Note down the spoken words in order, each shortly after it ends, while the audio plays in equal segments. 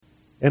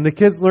And the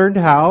kids learned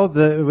how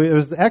it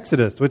was the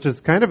Exodus, which is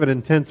kind of an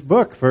intense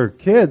book for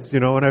kids.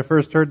 When I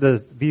first heard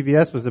the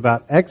VBS was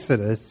about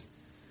Exodus,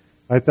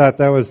 I thought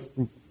that was,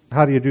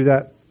 how do you do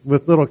that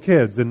with little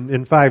kids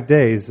in 5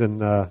 days?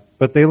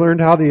 But they learned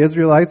how the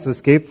Israelites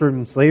escaped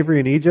from slavery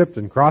in Egypt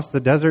and crossed the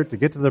desert to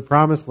get to the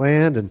promised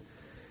land,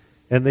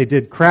 and they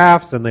did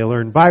crafts, and they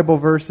learned Bible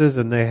verses,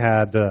 and they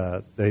had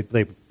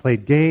they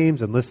played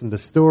games and listened to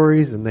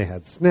stories, and they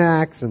had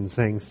snacks and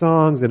sang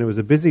songs, and it was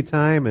a busy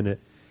time, and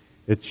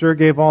it sure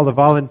gave all the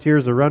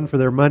volunteers a run for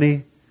their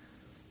money,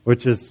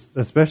 which is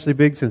especially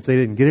big since they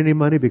didn't get any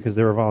money because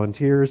they were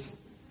volunteers.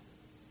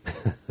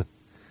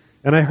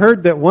 And I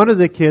heard that one of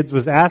the kids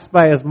was asked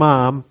by his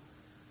mom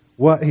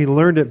what he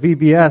learned at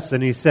VBS,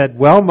 and he said,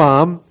 "Well,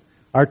 Mom,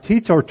 our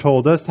teacher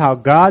told us how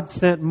God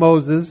sent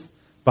Moses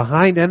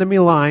behind enemy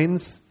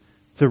lines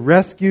to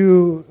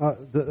rescue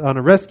on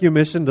a rescue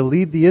mission to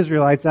lead the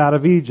Israelites out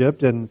of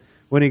Egypt. And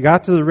when he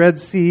got to the Red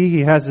Sea,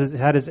 he had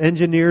his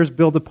engineers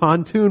build a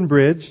pontoon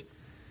bridge,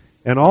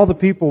 and all the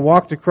people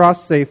walked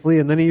across safely.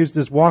 And then he used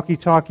his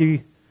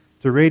walkie-talkie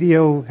to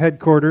radio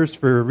headquarters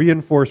for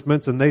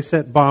reinforcements, and they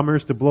sent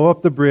bombers to blow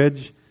up the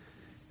bridge,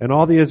 and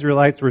all the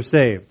Israelites were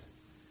saved."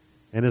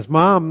 And his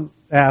mom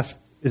asked,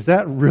 "Is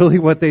that really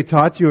what they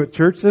taught you at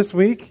church this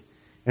week?"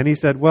 And he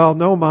said, "Well,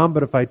 no, Mom,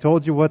 but if I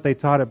told you what they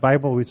taught at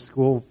Bible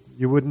school,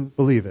 you wouldn't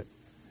believe it."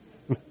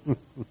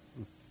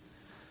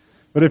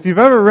 But if you've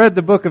ever read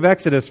the book of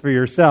Exodus for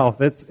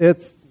yourself, it's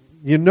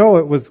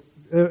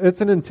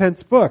an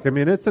intense book. I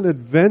mean, it's an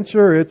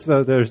adventure.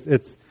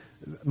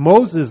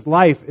 Moses'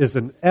 life is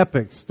an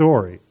epic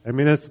story. I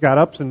mean, it's got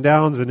ups and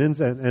downs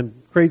and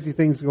crazy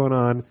things going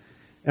on.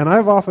 And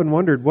I've often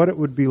wondered what it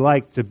would be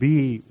like to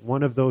be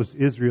one of those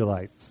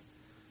Israelites,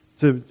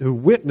 to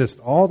witness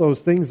all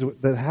those things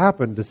that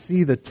happened, to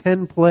see the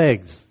 10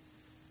 plagues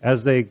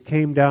as they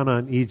came down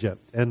on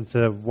Egypt, and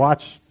to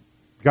watch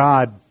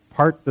God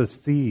part the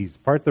seas,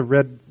 part the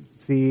Red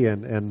Sea,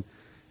 and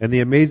the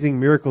amazing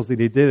miracles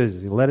that He did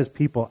as He led His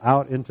people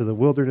out into the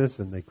wilderness,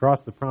 and they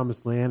crossed the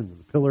Promised Land, and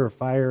the pillar of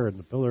fire and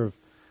the pillar of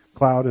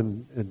cloud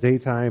in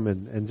daytime,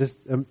 and just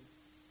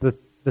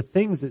the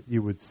things that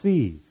you would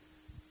see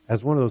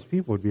as one of those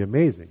people would be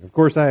amazing. Of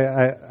course,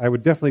 I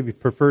would definitely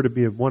prefer to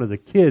be one of the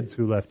kids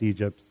who left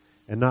Egypt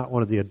and not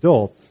one of the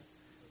adults,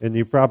 and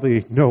you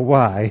probably know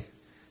why.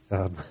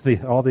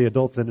 All the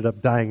adults ended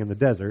up dying in the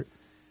desert,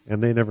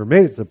 and they never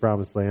made it to the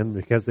Promised Land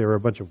because they were a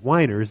bunch of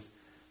whiners.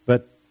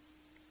 But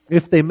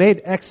if they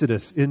made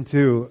Exodus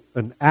into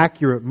an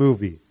accurate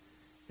movie,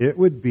 it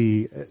would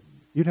be,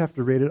 you'd have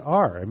to rate it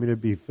R. I mean,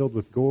 it'd be filled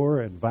with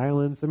gore and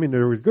violence. I mean,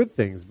 there were good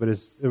things, but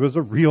it was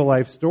a real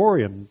life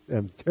story,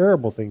 and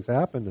terrible things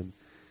happened.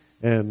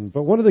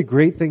 But one of the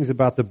great things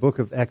about the book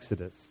of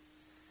Exodus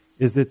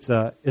is it's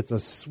a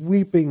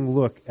sweeping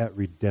look at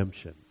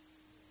redemption.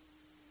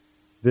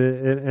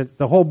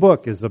 The whole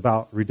book is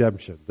about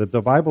redemption.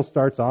 The Bible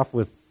starts off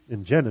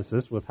in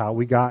Genesis with how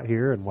we got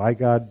here and why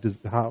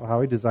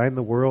how He designed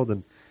the world,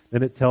 and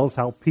then it tells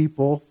how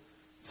people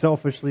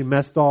selfishly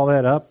messed all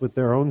that up with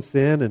their own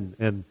sin,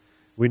 and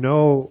we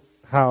know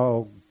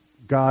how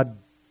God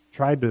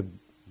tried to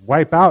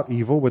wipe out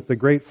evil with the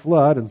great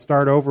flood and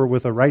start over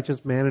with a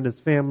righteous man and his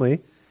family.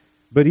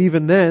 But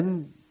even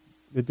then,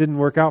 it didn't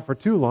work out for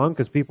too long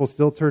because people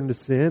still turned to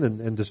sin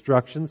and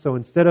destruction. So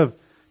instead of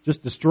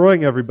just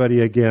destroying everybody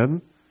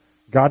again,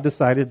 God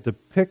decided to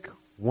pick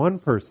one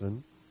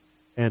person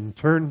and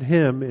turn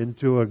him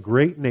into a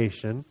great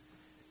nation,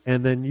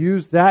 and then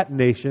use that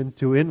nation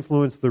to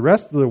influence the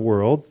rest of the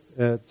world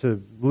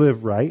to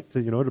live right,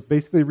 to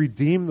basically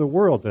redeem the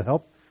world, to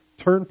help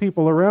turn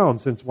people around.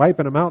 Since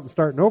wiping them out and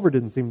starting over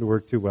didn't seem to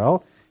work too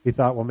well, He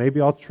thought, well, maybe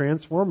I'll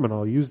transform and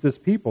I'll use this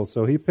people.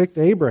 So He picked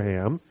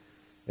Abraham,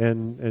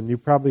 and you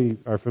probably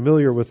are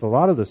familiar with a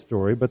lot of the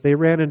story, but they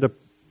ran into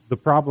the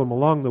problem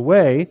along the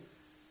way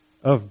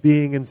of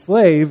being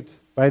enslaved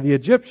by the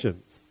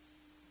Egyptians.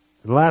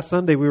 And last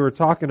Sunday we were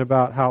talking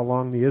about how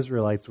long the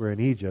Israelites were in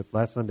Egypt,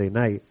 last Sunday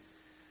night,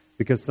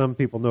 because some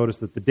people noticed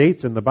that the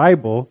dates in the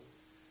Bible,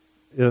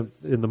 in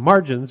the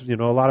margins, a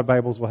lot of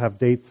Bibles will have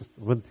dates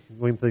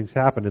when things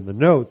happen in the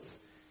notes,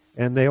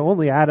 and they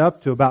only add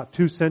up to about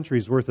 2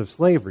 centuries worth of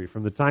slavery,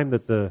 from the time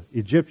that the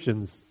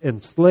Egyptians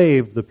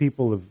enslaved the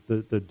people of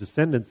the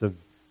descendants of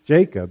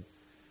Jacob.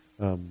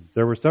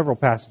 There were several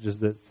passages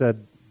that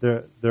said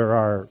there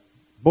are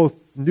both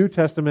New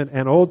Testament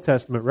and Old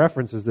Testament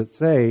references that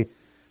say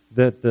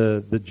that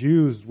the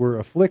Jews were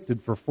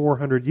afflicted for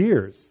 400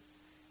 years.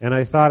 And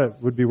I thought it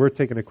would be worth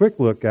taking a quick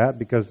look at,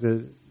 because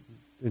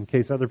in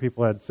case other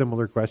people had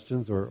similar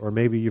questions, or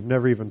maybe you've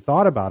never even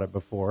thought about it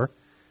before,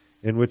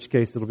 in which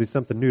case it'll be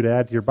something new to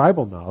add to your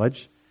Bible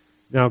knowledge.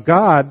 Now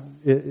God,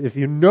 if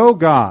you know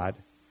God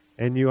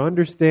and you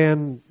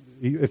understand,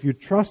 if you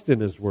trust in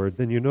His Word,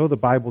 then you know the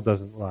Bible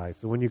doesn't lie.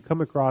 So when you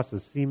come across a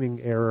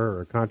seeming error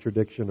or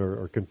contradiction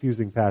or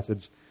confusing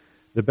passage,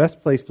 the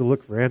best place to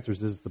look for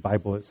answers is the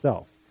Bible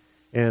itself.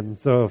 And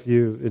so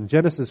in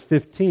Genesis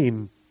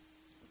 15,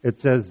 it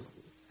says,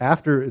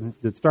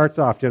 it starts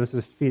off,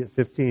 Genesis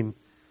 15,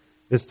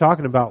 is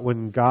talking about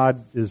when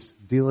God is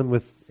dealing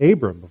with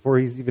Abram, before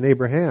he's even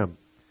Abraham.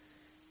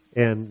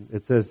 And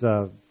it says,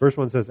 verse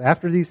 1 says,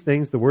 "After these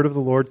things, the word of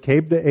the Lord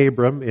came to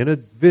Abram in a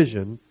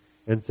vision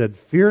and said,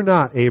 'Fear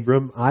not,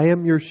 Abram, I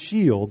am your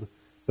shield,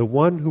 the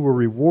one who will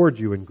reward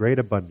you in great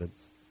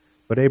abundance.'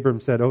 But Abram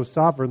said, 'O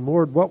sovereign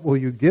Lord, what will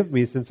you give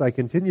me, since I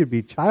continue to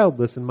be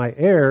childless, and my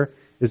heir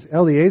is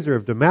Eliezer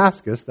of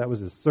Damascus?'" That was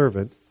his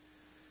servant.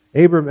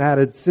 Abram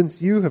added,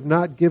 "Since you have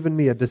not given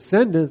me a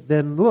descendant,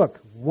 then look,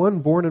 one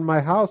born in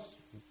my house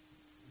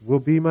will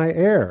be my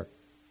heir."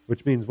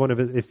 Which means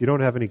if you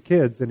don't have any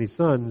kids, any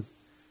sons,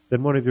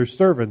 then one of your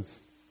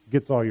servants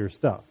gets all your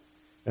stuff.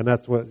 And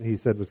that's what he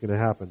said was going to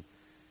happen.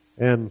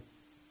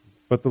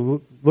 But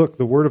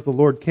the word of the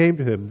Lord came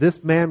to him,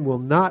 "This man will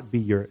not be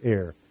your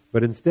heir,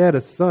 but instead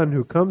a son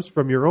who comes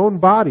from your own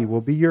body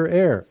will be your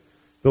heir."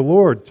 The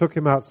Lord took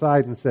him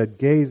outside and said,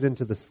 "Gaze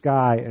into the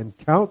sky and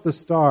count the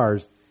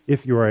stars,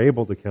 if you are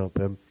able to count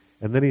them."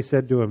 And then he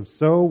said to him,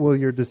 "So will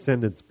your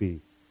descendants be."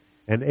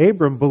 And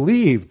Abram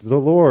believed the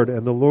Lord,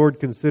 and the Lord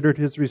considered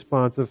his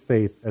response of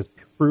faith as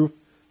proof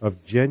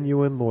of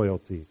genuine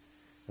loyalty.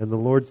 And the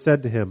Lord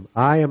said to him,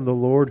 "I am the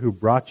Lord who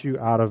brought you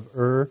out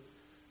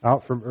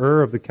from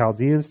Ur of the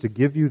Chaldeans to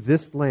give you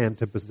this land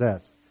to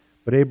possess."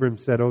 But Abram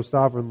said, "O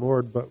sovereign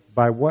Lord, but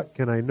by what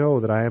can I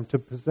know that I am to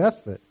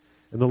possess it?"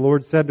 And the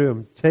Lord said to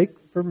him, "Take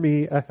for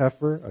me a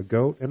heifer, a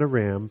goat, and a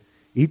ram,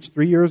 each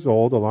 3 years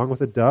old, along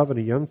with a dove and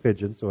a young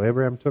pigeon." So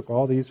Abraham took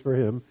all these for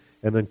him,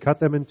 and then cut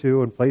them in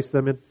two, and placed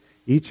them in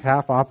each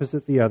half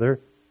opposite the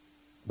other.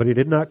 But he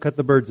did not cut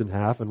the birds in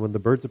half, and when the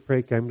birds of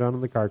prey came down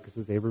on the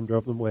carcasses, Abram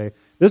drove them away.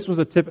 This was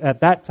at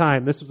that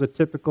time, this was a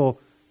typical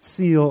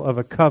seal of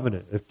a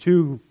covenant. If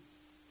two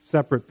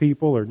separate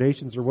people or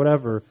nations or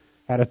whatever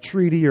had a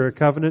treaty or a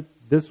covenant,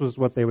 this was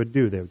what they would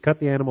do. They would cut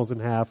the animals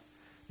in half,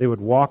 they would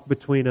walk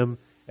between them,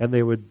 and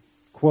they would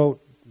quote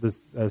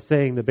this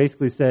saying that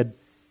basically said,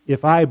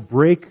 "If I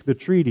break the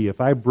treaty, if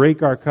I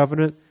break our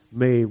covenant,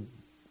 may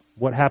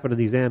what happened to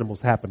these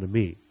animals happen to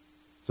me."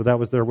 So that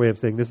was their way of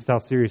saying, this is how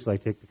seriously I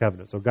take the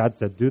covenant. So God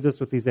said, "Do this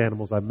with these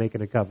animals. I'm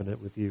making a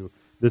covenant with you.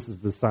 This is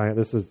the sign.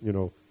 This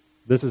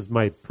is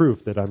my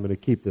proof that I'm going to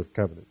keep this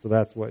covenant." So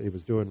that's what he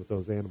was doing with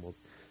those animals.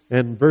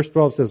 And verse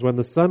 12 says, "When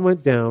the sun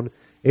went down,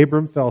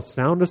 Abram fell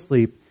sound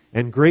asleep,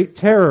 and great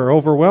terror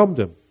overwhelmed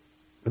him.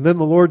 And then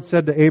the Lord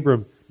said to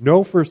Abram,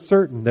 'Know for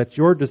certain that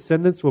your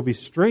descendants will be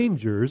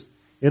strangers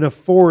in a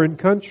foreign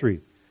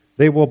country.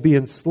 They will be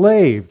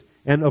enslaved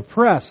and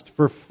oppressed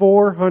for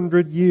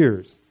 400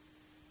 years.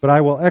 But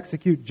I will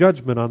execute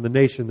judgment on the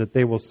nation that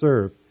they will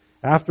serve.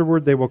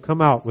 Afterward they will come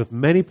out with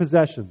many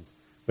possessions.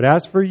 But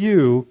as for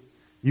you,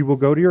 you will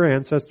go to your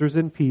ancestors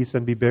in peace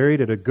and be buried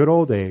at a good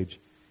old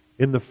age.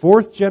 In the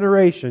 4th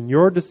generation,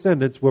 your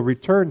descendants will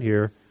return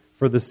here,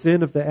 for the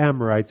sin of the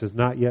Amorites has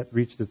not yet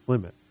reached its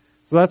limit."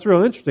 So that's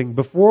real interesting.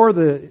 Before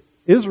the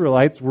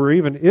Israelites were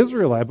even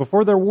Israelites,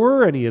 before there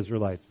were any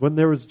Israelites, when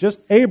there was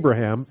just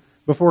Abraham,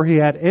 before he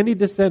had any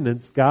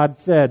descendants, God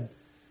said,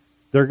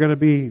 they're going to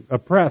be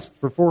oppressed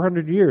for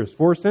 400 years,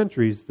 4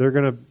 centuries. They're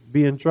going to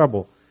be in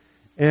trouble.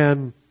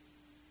 And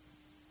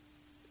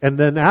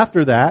then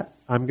after that,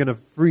 I'm going to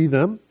free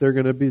them. They're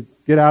going to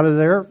get out of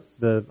there.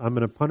 I'm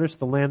going to punish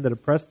the land that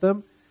oppressed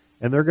them.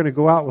 And they're going to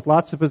go out with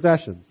lots of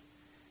possessions.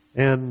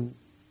 And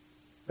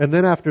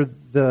then after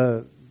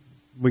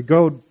we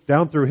go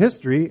down through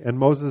history, and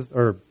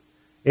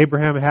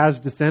Abraham has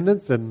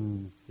descendants,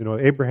 and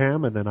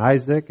Abraham, and then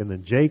Isaac, and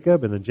then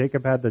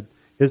Jacob had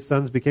his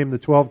sons became the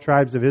 12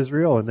 tribes of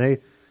Israel, and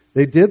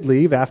they did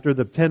leave after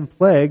the 10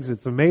 plagues.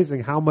 It's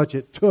amazing how much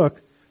it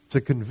took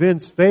to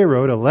convince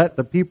Pharaoh to let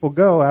the people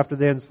go after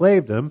they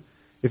enslaved them.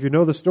 If you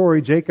know the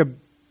story, Jacob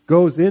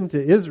goes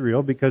into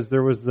Israel because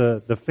there was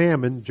the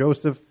famine.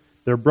 Joseph,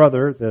 their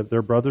brothers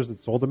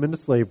had sold him into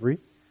slavery,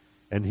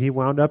 and he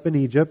wound up in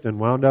Egypt and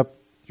wound up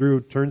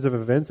through turns of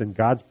events and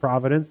God's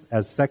providence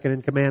as second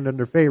in command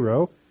under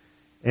Pharaoh.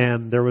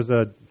 And there was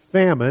a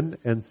famine,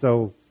 and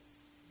so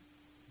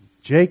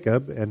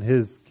Jacob and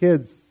his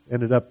kids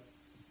ended up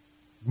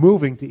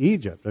moving to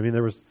Egypt. I mean,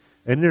 there was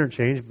an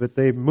interchange, but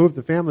they moved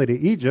the family to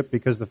Egypt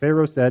because the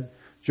Pharaoh said,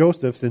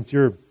 "Joseph, since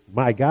you're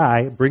my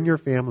guy, bring your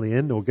family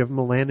in. We'll give them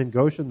a land in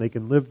Goshen. They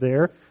can live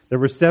there." There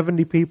were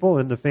 70 people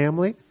in the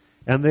family,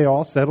 and they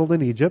all settled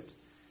in Egypt.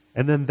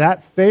 And then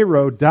that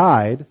Pharaoh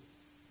died,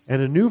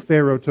 and a new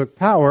Pharaoh took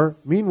power.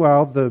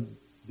 Meanwhile,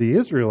 the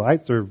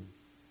Israelites are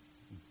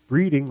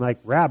breeding like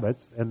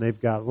rabbits, and they've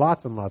got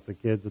lots and lots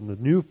of kids. And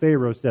the new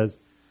Pharaoh says,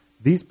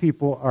 "These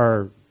people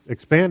are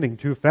expanding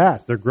too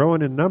fast. They're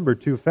growing in number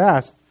too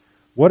fast.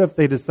 What if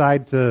they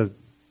decide to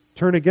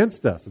turn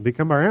against us and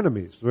become our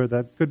enemies? Where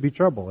that could be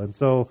trouble." And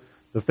so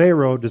the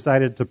Pharaoh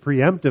decided to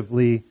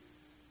preemptively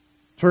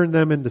turn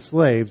them into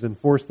slaves and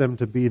force them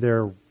to be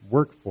their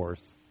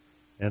workforce.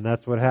 And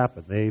that's what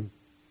happened.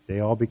 They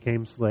all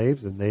became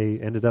slaves, and they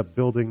ended up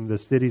building the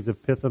cities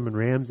of Pithom and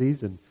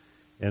Ramses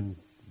and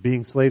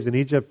being slaves in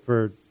Egypt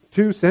for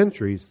 2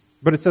 centuries.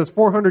 But it says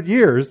 400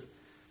 years.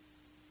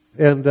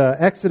 And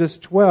Exodus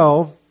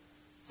 12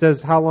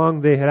 says how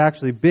long they had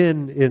actually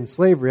been in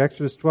slavery.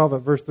 Exodus 12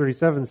 at verse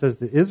 37 says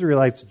the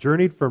Israelites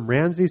journeyed from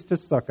Ramses to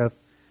Succoth,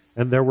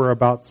 and there were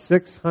about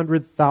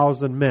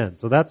 600,000 men.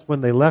 So that's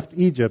when they left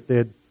Egypt.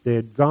 They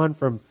had gone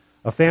from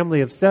a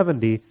family of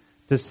 70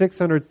 to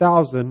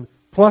 600,000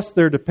 plus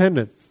their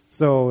dependents.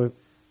 So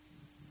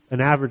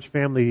an average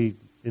family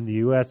in the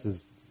U.S.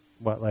 is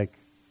a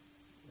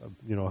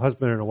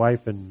husband and a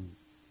wife and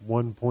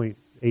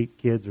 1.8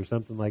 kids or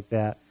something like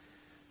that.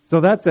 So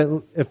that's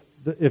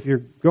if you're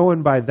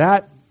going by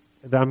that,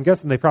 I'm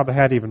guessing they probably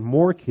had even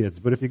more kids.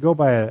 But if you go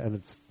by a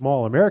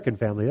small American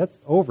family, that's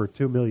over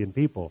 2 million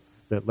people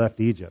that left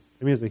Egypt.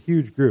 I mean, it's a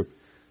huge group.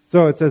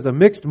 So it says a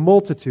mixed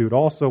multitude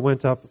also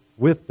went up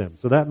with them.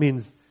 So that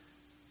means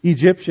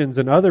Egyptians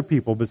and other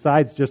people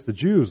besides just the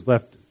Jews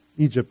left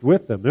Egypt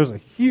with them. There's a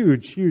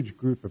huge, huge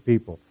group of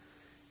people.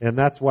 And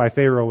that's why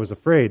Pharaoh was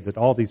afraid that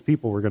all these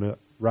people were going to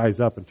rise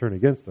up and turn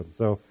against them.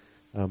 So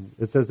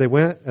it says they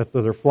went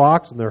after their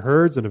flocks and their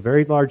herds and a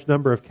very large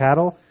number of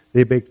cattle.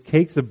 They baked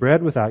cakes of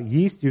bread without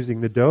yeast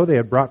using the dough they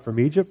had brought from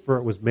Egypt, for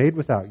it was made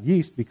without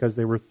yeast because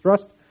they were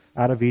thrust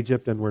out of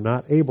Egypt and were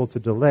not able to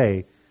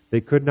delay. They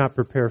could not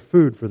prepare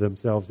food for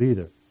themselves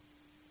either.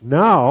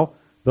 Now,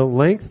 the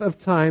length of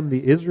time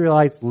the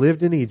Israelites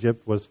lived in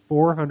Egypt was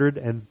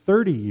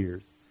 430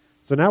 years.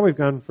 So now we've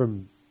gone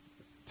from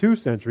 2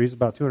 centuries,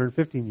 about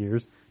 215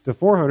 years, to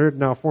 400,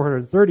 now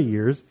 430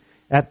 years.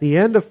 At the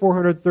end of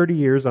 430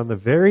 years, on the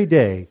very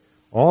day,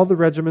 all the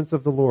regiments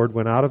of the Lord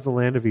went out of the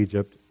land of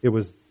Egypt. It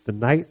was a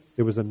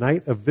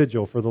night of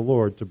vigil for the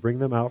Lord to bring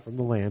them out from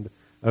the land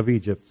of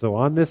Egypt. So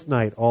on this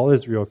night, all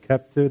Israel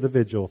kept to the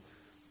vigil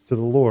to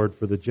the Lord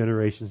for the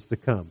generations to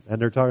come.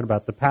 And they're talking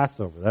about the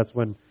Passover. That's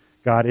when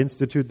God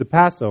instituted the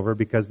Passover,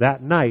 because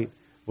that night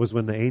was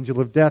when the angel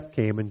of death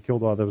came and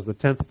killed all. That was the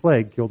 10th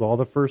plague, killed all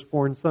the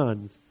firstborn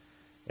sons,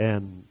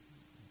 and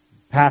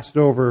passed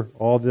over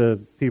all the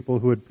people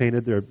who had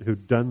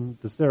who'd done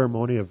the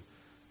ceremony of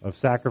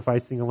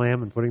sacrificing a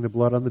lamb and putting the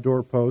blood on the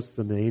doorposts,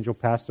 and the angel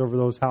passed over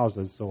those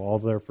houses, so all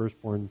their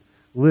firstborn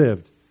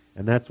lived.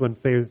 And that's when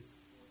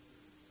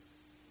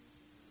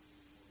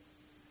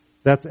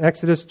that's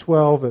Exodus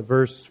 12 at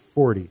verse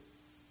 40.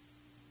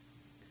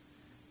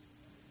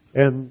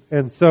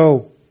 And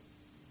so,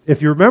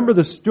 if you remember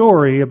the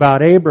story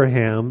about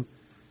Abraham,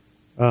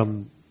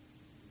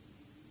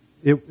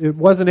 it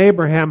wasn't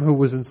Abraham who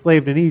was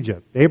enslaved in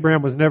Egypt.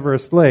 Abraham was never a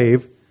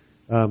slave,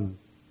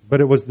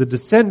 but it was the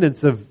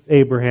descendants of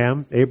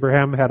Abraham.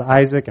 Abraham had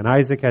Isaac, and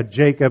Isaac had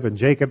Jacob, and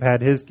Jacob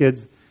had his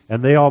kids,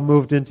 and they all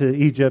moved into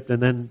Egypt,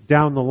 and then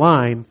down the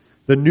line,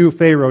 the new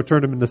Pharaoh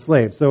turned them into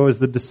slaves. So it was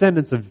the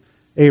descendants of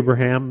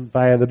Abraham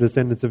via the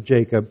descendants of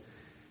Jacob.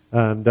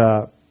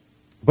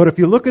 But if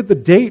you look at the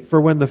date for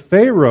when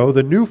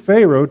the new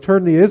Pharaoh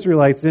turned the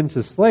Israelites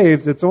into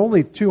slaves, it's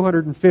only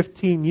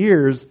 215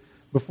 years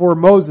before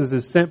Moses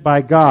is sent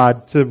by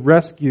God to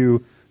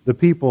rescue the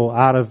people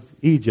out of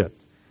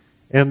Egypt.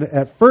 And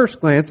at first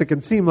glance, it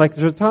can seem like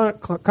there's a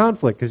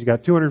conflict, because you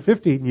got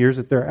 215 years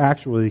that they're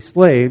actually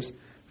slaves,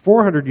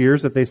 400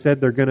 years that they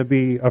said they're going to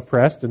be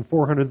oppressed, and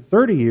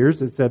 430 years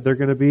that said they're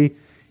going to be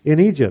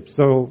in Egypt.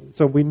 So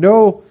we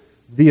know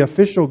the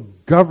official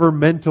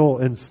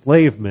governmental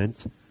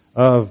enslavement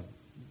of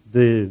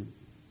the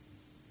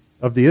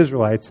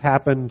Israelites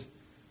happened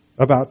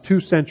about 2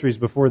 centuries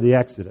before the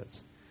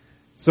Exodus.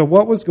 So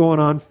what was going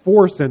on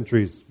 4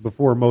 centuries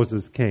before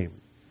Moses came?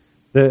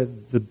 The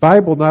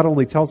Bible not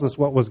only tells us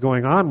what was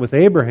going on with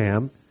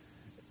Abraham,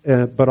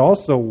 but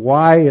also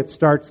why it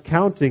starts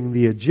counting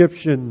the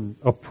Egyptian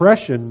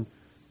oppression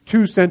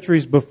 2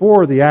 centuries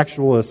before the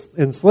actual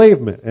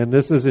enslavement. And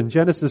this is in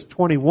Genesis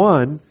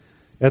 21.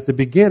 At the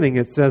beginning,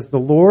 it says, "The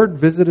Lord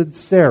visited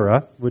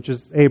Sarah," which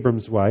is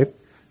Abram's wife,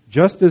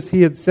 "just as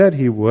he had said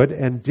he would,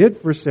 and did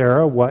for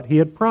Sarah what he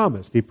had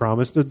promised." He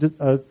promised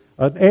an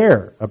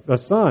heir, a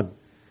son.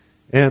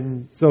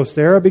 And so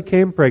Sarah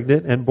became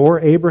pregnant and bore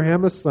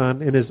Abraham a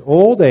son in his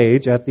old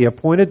age at the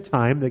appointed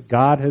time that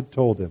God had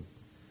told him.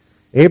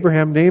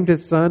 Abraham named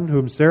his son,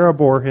 whom Sarah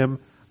bore him,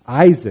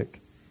 Isaac.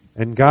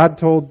 And God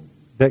told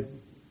that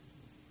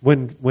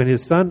when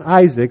his son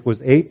Isaac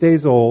was 8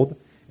 days old,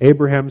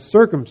 Abraham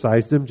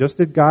circumcised him, just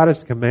as God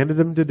has commanded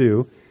him to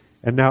do.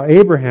 And now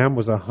Abraham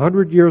was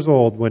 100 years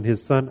old when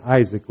his son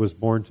Isaac was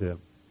born to him.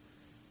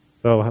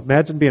 So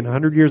imagine being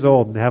 100 years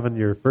old and having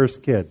your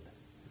first kid.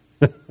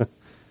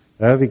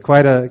 That would be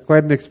quite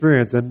an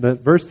experience. And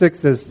verse 6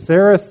 says,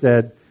 "Sarah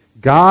said,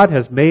 'God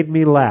has made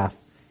me laugh.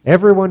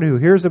 Everyone who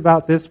hears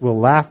about this will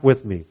laugh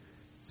with me.'"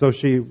 So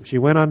she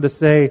went on to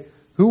say,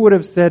 "Who would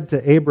have said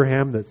to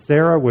Abraham that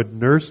Sarah would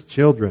nurse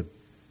children?"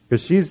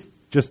 Because she's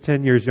just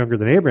 10 years younger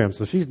than Abraham,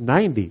 so she's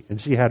 90,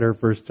 and she had her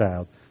first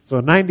child. So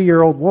a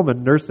 90-year-old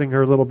woman nursing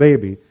her little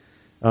baby.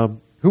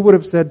 Who would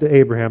have said to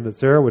Abraham that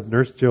Sarah would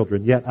nurse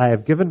children? Yet I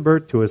have given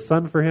birth to a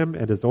son for him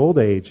at his old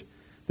age.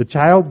 The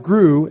child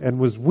grew and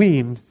was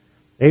weaned.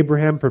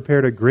 Abraham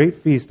prepared a great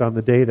feast on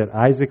the day that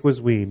Isaac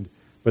was weaned.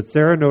 But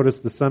Sarah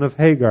noticed the son of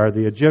Hagar,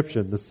 the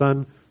Egyptian, the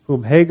son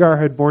whom Hagar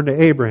had borne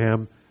to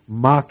Abraham,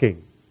 mocking.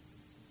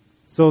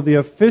 So the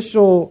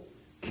official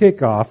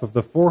kickoff of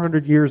the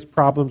 400 years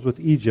problems with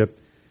Egypt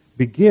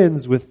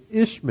begins with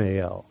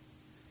Ishmael.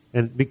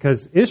 And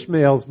because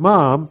Ishmael's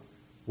mom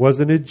was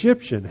an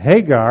Egyptian.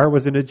 Hagar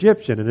was an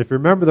Egyptian. And if you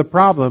remember the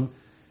problem,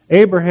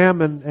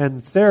 Abraham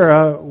and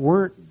Sarah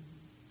weren't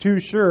too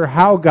sure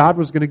how God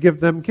was going to give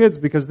them kids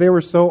because they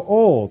were so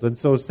old. And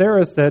so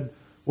Sarah said,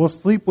 "We'll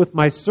sleep with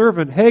my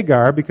servant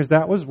Hagar," because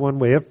that was one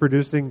way of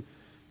producing,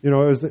 it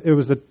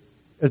was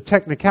a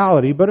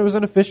technicality, but it was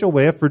an official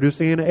way of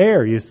producing an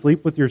heir. You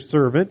sleep with your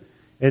servant,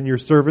 and your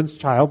servant's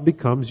child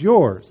becomes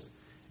yours.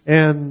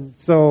 And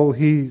so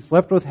he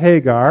slept with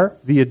Hagar,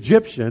 the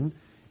Egyptian,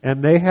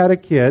 and they had a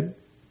kid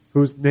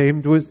whose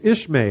name was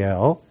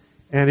Ishmael.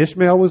 And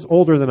Ishmael was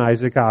older than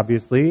Isaac,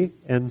 obviously.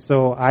 And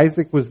so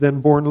Isaac was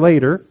then born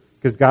later,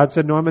 because God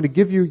said, "No, I'm going to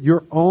give you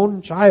your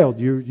own child.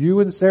 You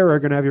and Sarah are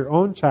going to have your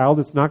own child.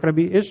 It's not going to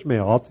be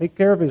Ishmael. I'll take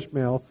care of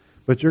Ishmael,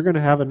 but you're going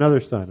to have another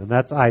son." And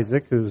that's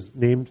Isaac, who's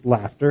named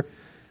Laughter.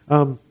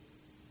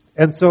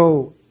 And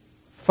so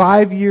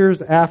 5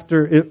 years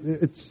after,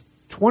 it's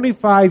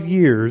 25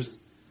 years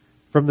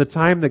from the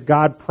time that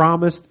God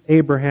promised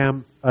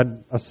Abraham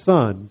a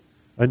son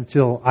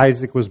until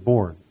Isaac was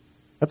born.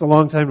 That's a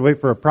long time to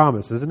wait for a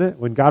promise, isn't it?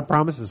 When God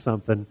promises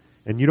something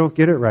and you don't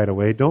get it right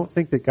away, don't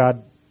think that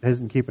God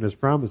isn't keeping His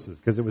promises,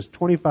 because it was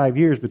 25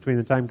 years between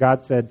the time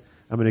God said,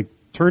 "I'm going to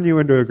turn you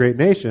into a great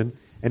nation,"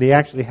 and He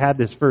actually had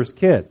this first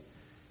kid.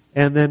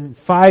 And then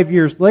 5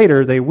 years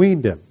later, they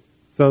weaned him.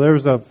 So there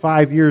was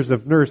 5 years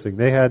of nursing.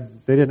 They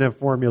didn't have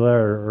formula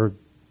or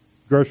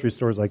grocery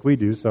stores like we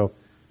do, so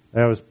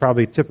that was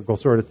probably a typical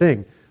sort of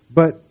thing.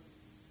 But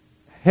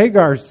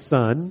Hagar's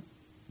son,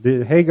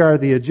 Hagar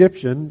the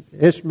Egyptian,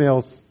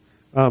 Ishmael's,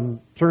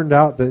 turned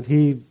out that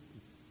he,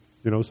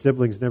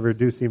 siblings never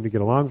do seem to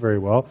get along very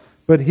well,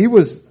 but he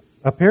was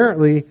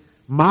apparently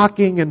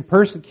mocking and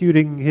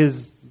persecuting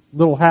his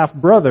little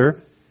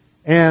half-brother,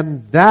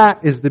 and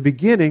that is the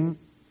beginning.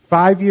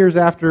 5 years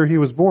after he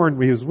was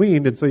born, he was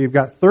weaned, and so you've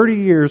got 30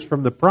 years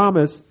from the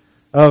promise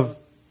of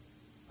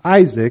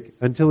Isaac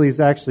until he's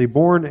actually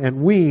born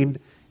and weaned,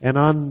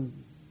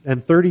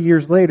 and 30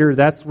 years later,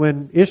 that's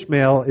when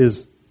Ishmael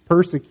is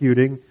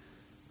persecuting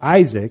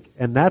Isaac,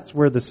 and that's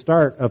where the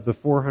start of the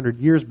 400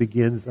 years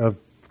begins of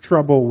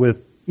trouble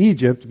with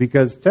Egypt,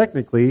 because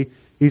technically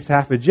he's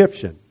half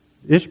Egyptian.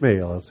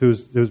 Ishmael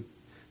is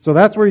so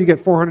that's where you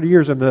get 400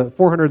 years, and the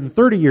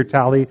 430-year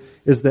tally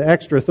is the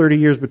extra 30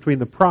 years between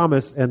the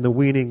promise and the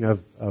weaning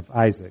of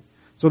Isaac.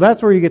 So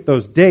that's where you get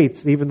those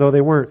dates, even though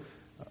they weren't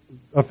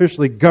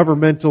officially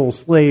governmental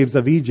slaves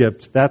of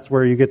Egypt. That's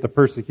where you get the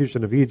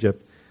persecution of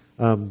Egypt.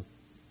 And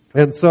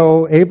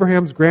so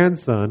Abraham's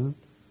grandson,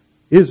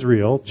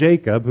 Israel,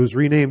 Jacob, who's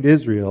renamed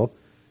Israel,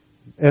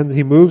 and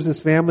he moves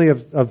his family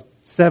of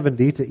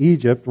 70 to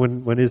Egypt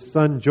when his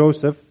son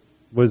Joseph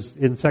was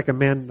in second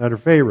man under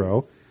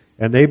Pharaoh.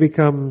 And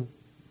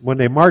when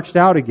they marched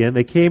out again,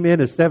 they came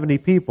in as 70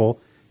 people,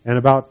 and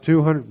about a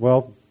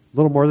little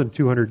more than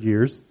 200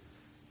 years,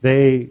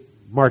 they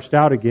marched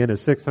out again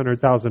as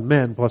 600,000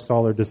 men plus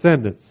all their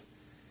descendants.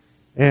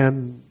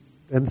 And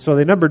so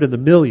they numbered in the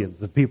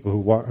millions of people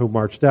who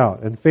marched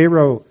out. And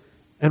Pharaoh,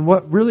 and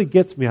what really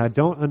gets me, I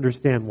don't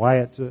understand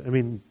why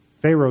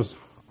Pharaoh's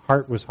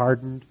heart was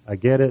hardened. I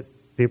get it.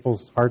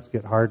 People's hearts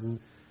get hardened.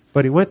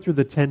 But he went through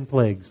the 10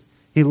 plagues.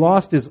 He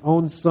lost his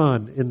own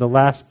son in the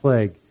last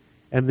plague.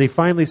 And they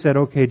finally said,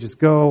 "Okay, just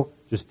go.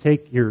 Just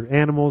take your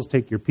animals,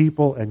 take your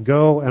people, and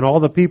go." And all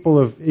the people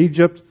of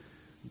Egypt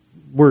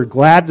were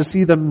glad to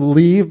see them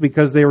leave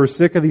because they were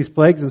sick of these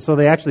plagues. And so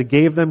they actually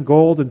gave them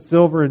gold and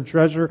silver and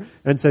treasure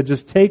and said,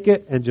 "Just take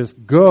it and just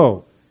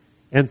go."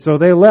 And so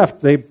they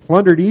left. They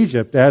plundered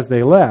Egypt as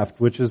they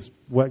left, which is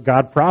what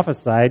God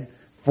prophesied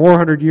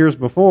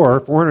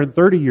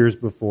 430 years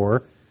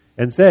before,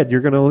 and said,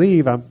 "You're going to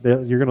leave.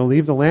 You're going to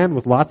leave the land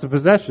with lots of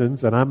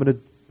possessions, and I'm going to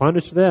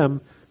punish them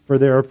for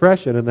their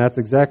oppression." And that's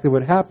exactly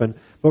what happened.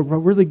 But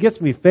what really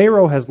gets me,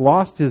 Pharaoh has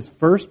lost his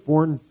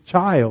firstborn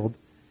child,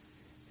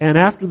 and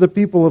after the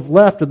people have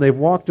left and they've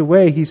walked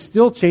away, he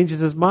still changes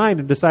his mind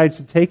and decides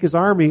to take his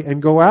army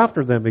and go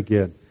after them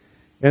again.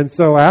 And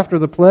so after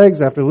the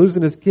plagues, after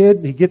losing his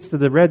kid, he gets to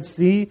the Red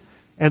Sea,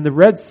 and the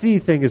Red Sea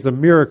thing is a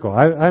miracle.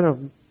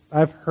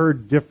 I've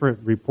heard different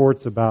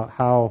reports about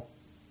how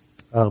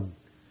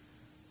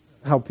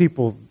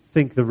people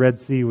think the Red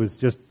Sea was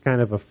just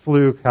kind of a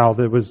fluke, how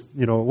there was,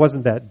 it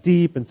wasn't that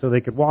deep, and so they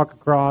could walk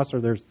across, or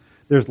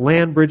there's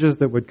land bridges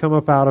that would come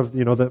up out of,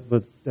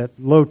 that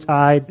low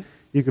tide.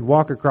 You could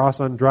walk across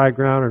on dry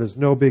ground, and it's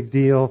no big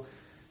deal.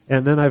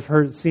 And then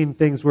I've seen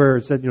things where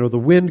it said, the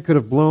wind could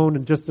have blown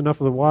and just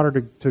enough of the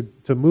water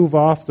to move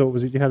off, so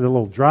you had a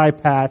little dry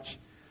patch.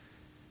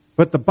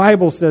 But the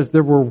Bible says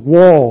there were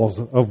walls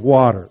of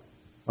water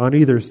on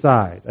either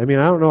side. I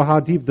don't know how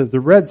deep the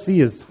Red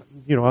Sea is.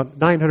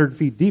 900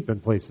 feet deep in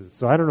places.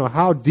 So I don't know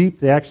how deep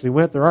they actually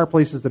went. There are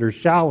places that are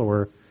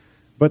shallower,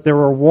 but there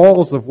were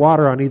walls of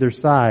water on either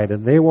side,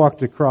 and they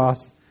walked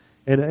across,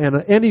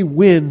 and any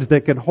wind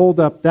that can hold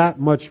up that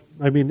much,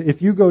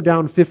 if you go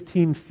down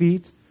 15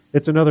 feet,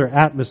 it's another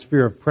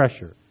atmosphere of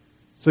pressure.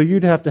 So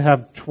you'd have to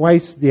have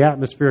twice the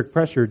atmospheric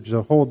pressure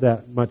to hold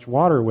that much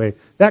water away.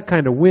 That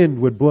kind of wind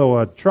would blow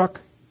a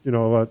truck,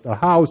 a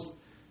house,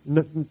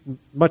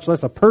 much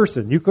less a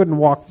person. You couldn't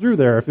walk through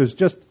there if it was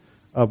just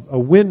a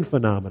wind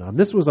phenomenon.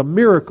 This was a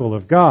miracle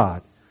of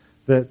God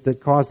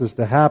that caused this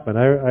to happen.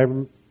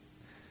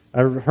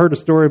 I heard a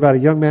story about a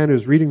young man who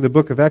was reading the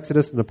book of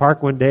Exodus in the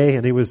park one day,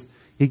 and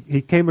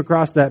he came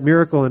across that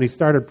miracle, and he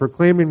started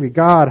proclaiming to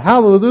God,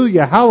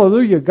 "Hallelujah,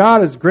 hallelujah,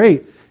 God is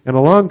great." And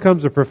along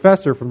comes a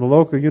professor from the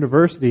local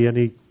university, and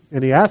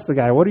he asked the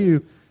guy, "What are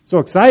you so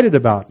excited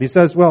about?" And he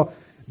says, "Well,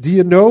 do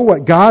you know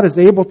what God is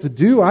able to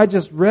do? I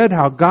just read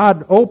how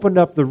God opened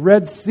up the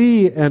Red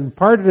Sea and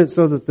parted it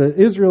so that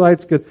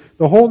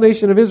the whole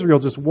nation of Israel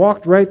just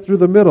walked right through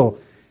the middle."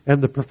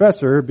 And the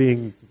professor,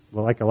 being,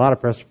 well, like a lot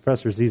of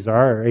professors these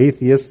are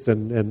atheists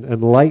and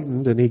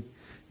enlightened, and he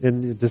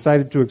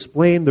decided to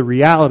explain the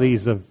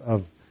realities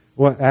of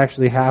what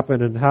actually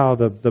happened and how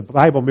the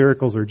Bible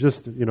miracles are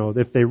just,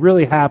 if they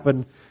really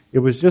happened, it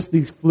was just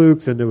these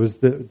flukes, and it was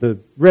the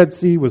Red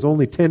Sea was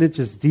only 10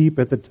 inches deep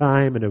at the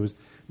time, and it was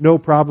no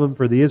problem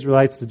for the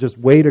Israelites to just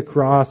wade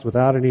across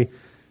without any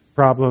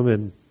problem.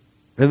 And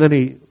then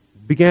he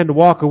began to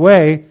walk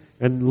away,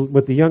 and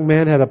the young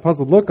man had a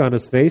puzzled look on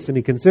his face, and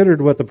he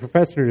considered what the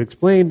professor had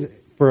explained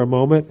for a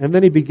moment, and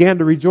then he began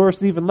to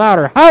rejoice even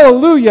louder.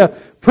 "Hallelujah!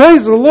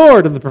 Praise the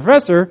Lord!" And the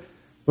professor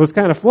was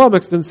kind of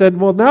flummoxed and said,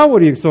 "Well, now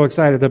what are you so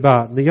excited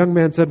about?" And the young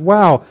man said,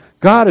 "Wow,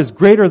 God is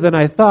greater than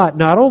I thought.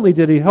 Not only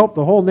did He help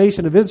the whole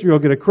nation of Israel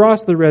get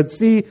across the Red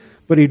Sea,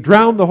 but He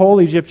drowned the whole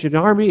Egyptian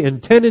army in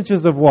 10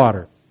 inches of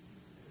water."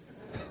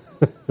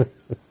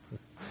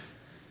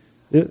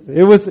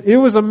 It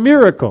was a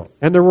miracle,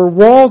 and there were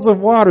walls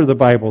of water, the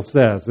Bible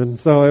says, and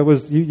so it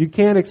was. You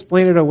can't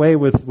explain it away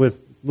with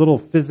little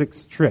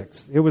physics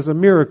tricks. It was a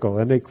miracle,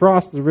 and they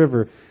crossed the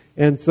river.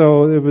 And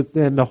so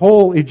and the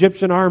whole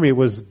Egyptian army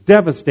was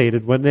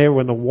devastated when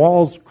the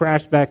walls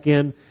crashed back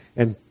in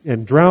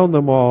and drowned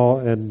them all.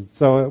 And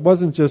so it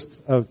wasn't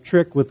just a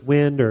trick with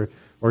wind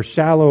or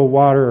shallow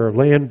water or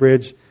land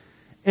bridge.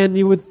 And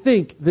you would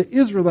think the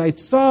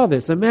Israelites saw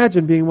this.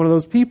 Imagine being one of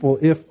those people.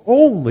 If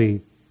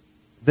only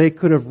they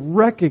could have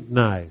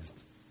recognized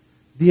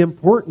the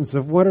importance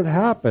of what had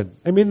happened.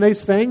 I mean, they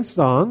sang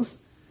songs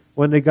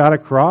when they got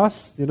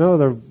across.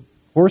 The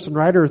horse and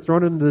rider were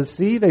thrown into the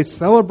sea. They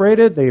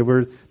celebrated. There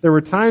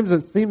were times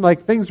it seemed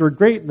like things were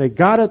great, and they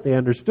got it. They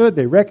understood.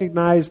 They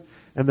recognized,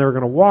 and they were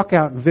going to walk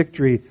out in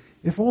victory.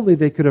 If only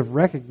they could have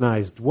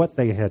recognized what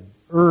they had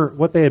earned,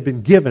 what they had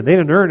been given. They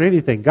didn't earn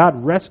anything.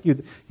 God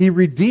rescued. He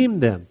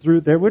redeemed them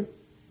through.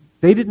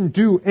 They didn't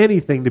do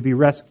anything to be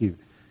rescued.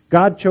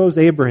 God chose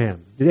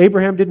Abraham.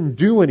 Abraham didn't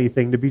do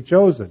anything to be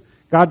chosen.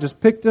 God just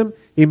picked him.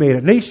 He made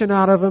a nation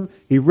out of him.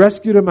 He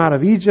rescued him out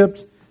of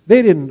Egypt.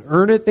 They didn't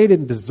earn it. They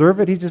didn't deserve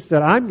it. He just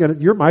said,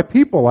 "You're my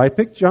people. I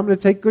picked you. I'm going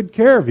to take good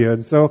care of you."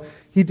 And so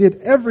He did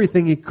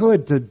everything He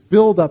could to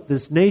build up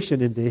this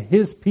nation into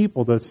His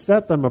people, to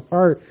set them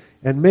apart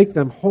and make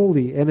them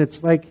holy. And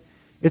it's like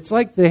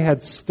they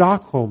had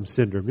Stockholm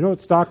Syndrome. You know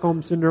what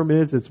Stockholm Syndrome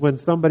is? It's when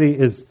somebody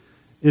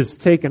is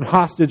taken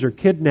hostage or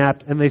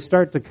kidnapped, and they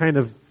start to kind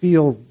of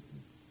feel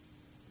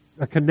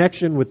a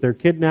connection with their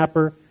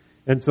kidnapper.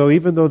 And so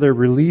even though they're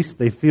released,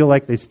 they feel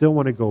like they still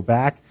want to go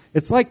back.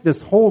 It's like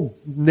this whole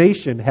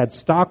nation had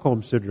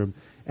Stockholm Syndrome,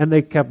 and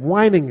they kept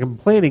whining and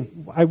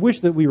complaining. "I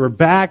wish that we were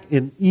back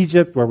in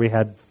Egypt where we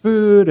had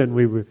food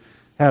and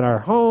had our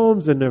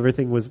homes and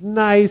everything was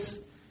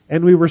nice,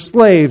 and we were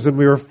slaves and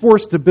we were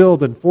forced to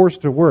build and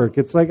forced to work."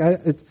 It's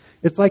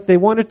like they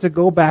wanted to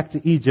go back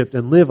to Egypt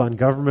and live on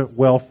government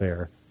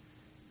welfare,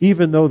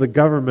 even though the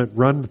government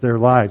run their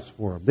lives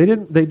for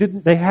them.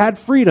 They had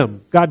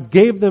freedom. God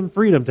gave them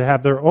freedom to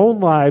have their own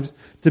lives,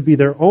 to be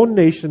their own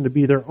nation, to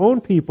be their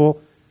own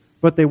people,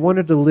 but they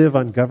wanted to live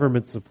on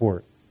government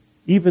support,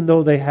 even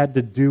though they had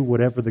to do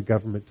whatever the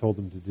government told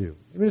them to do.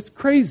 I mean, it's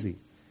crazy.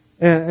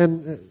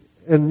 And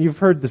you've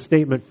heard the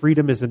statement,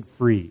 freedom isn't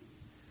free.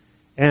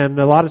 And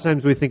a lot of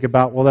times we think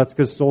about, well, that's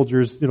because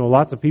soldiers,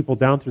 lots of people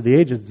down through the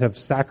ages have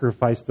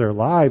sacrificed their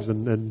lives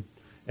and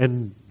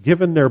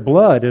given their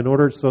blood in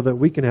order so that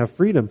we can have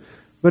freedom.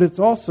 But it's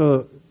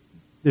also,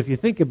 if you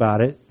think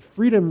about it,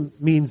 freedom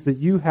means that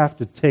you have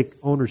to take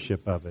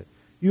ownership of it.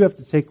 You have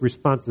to take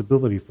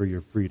responsibility for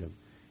your freedom.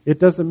 It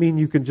doesn't mean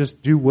you can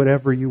just do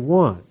whatever you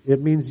want.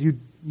 It means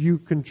you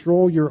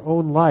control your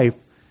own life,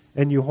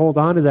 and you hold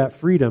on to that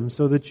freedom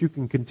so that you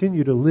can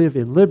continue to live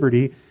in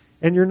liberty,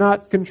 and you're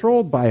not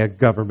controlled by a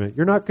government.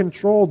 You're not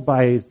controlled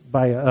by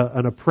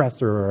an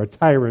oppressor or a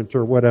tyrant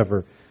or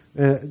whatever.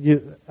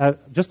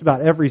 Just about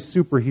every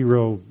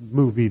superhero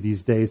movie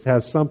these days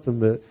has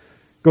something that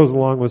goes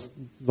along with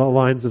the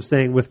lines of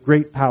saying, "With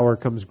great power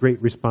comes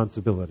great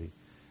responsibility."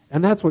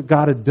 And that's what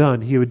God had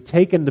done. He had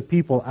taken the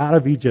people out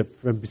of Egypt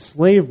from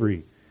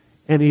slavery,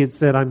 and He had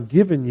said, "I'm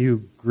giving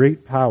you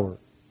great power.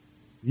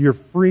 You're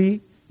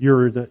free.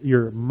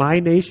 You're my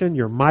nation.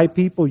 You're my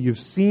people. You've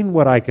seen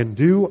what I can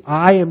do.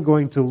 I am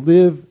going to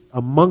live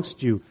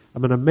amongst you.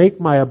 I'm going to make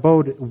my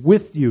abode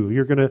with you.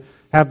 You're going to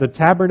have the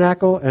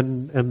tabernacle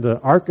and the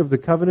Ark of the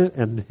Covenant,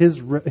 and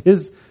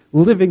his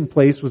living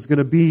place was going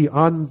to be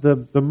on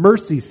the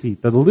mercy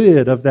seat, the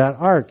lid of that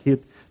ark.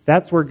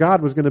 That's where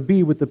God was going to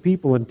be with the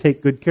people and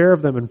take good care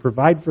of them and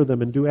provide for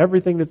them and do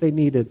everything that they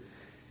needed.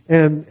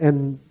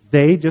 And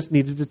they just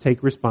needed to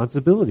take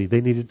responsibility.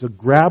 They needed to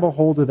grab a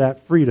hold of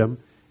that freedom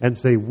and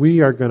say,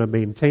 we are going to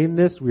maintain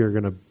this, we are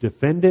going to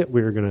defend it,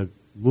 we are going to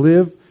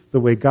live the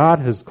way God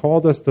has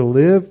called us to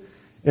live.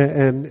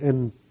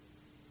 And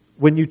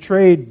when you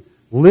trade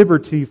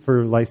liberty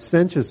for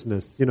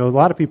licentiousness, a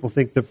lot of people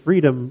think that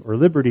freedom or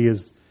liberty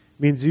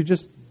means you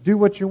just do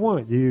what you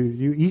want.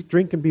 You eat,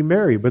 drink, and be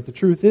merry. But the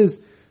truth is,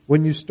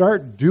 when you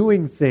start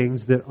doing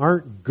things that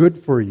aren't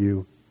good for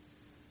you,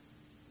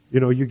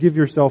 you give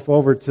yourself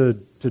over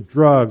to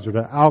drugs or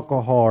to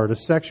alcohol or to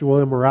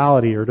sexual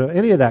immorality or to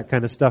any of that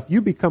kind of stuff,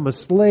 you become a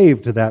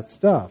slave to that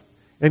stuff.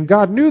 And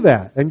God knew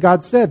that. And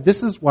God said,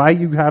 this is why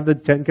you have the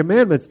Ten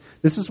Commandments.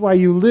 This is why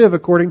you live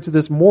according to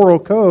this moral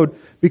code.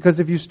 Because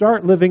if you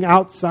start living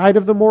outside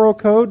of the moral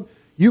code,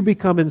 you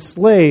become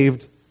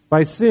enslaved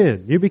by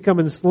sin. You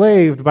become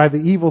enslaved by the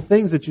evil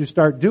things that you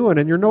start doing,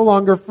 and you're no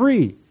longer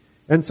free.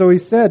 And so He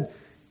said,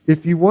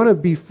 if you want to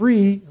be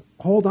free,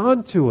 hold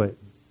on to it.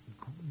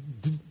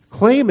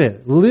 Claim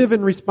it. Live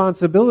in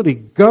responsibility.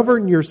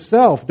 Govern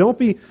yourself.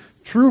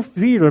 True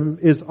freedom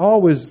is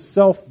always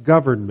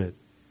self-government.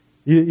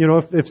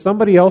 If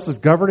somebody else is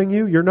governing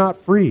you, you're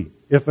not free.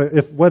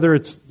 Whether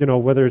it's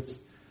an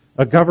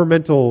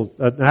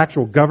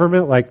actual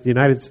government like the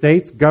United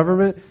States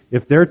government,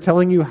 if they're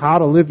telling you how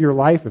to live your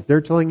life, if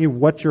they're telling you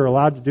what you're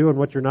allowed to do and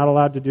what you're not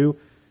allowed to do,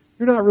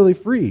 you're not really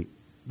free.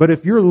 But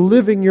if you're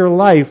living your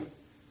life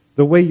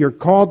the way you're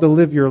called to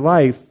live your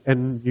life,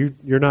 and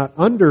you're not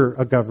under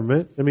a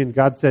government,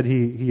 God said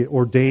He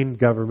ordained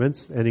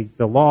governments, and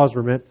the laws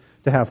were meant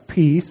to have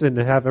peace and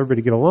to have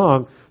everybody get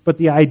along. But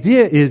the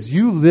idea is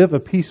you live a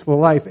peaceful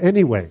life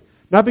anyway.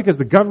 Not because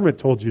the government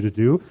told you to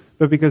do,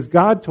 but because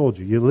God told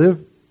you. You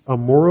live a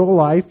moral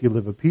life, you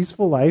live a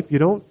peaceful life, you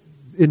don't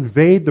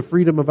invade the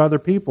freedom of other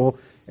people,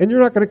 and you're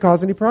not going to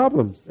cause any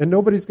problems. And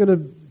nobody's going to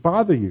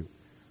bother you.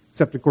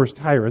 Except, of course,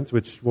 tyrants,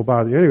 which will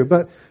bother you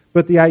anyway.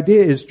 But the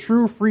idea is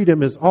true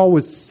freedom is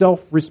always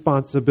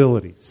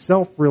self-responsibility,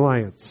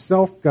 self-reliance,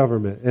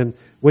 self-government. And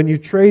when you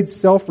trade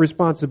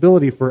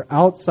self-responsibility for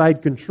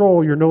outside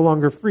control, you're no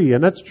longer free.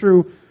 And that's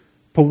true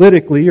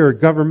politically or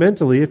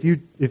governmentally.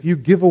 If you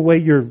give away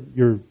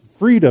your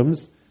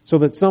freedoms so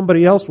that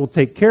somebody else will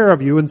take care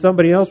of you and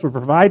somebody else will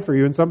provide for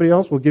you and somebody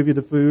else will give you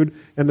the food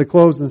and the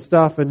clothes and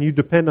stuff, and you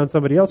depend on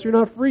somebody else, you're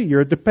not free. You're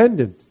a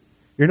dependent.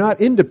 You're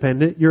not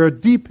independent. You're a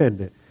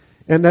dependent.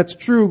 And that's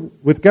true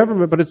with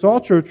government, but it's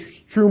also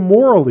true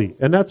morally.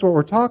 And that's what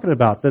we're talking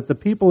about, that the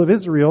people of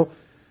Israel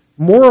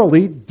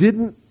morally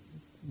didn't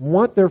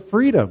want their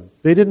freedom.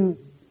 They didn't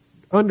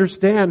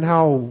understand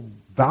how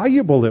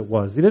valuable it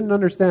was. They didn't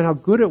understand how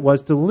good it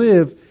was to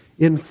live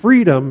in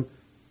freedom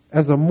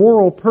as a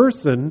moral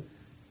person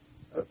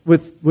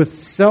with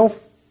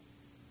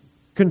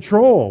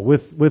self-control,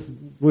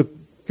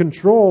 with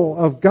control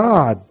of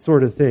God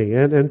sort of thing.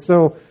 And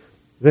so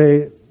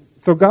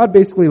God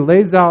basically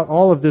lays out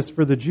all of this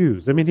for the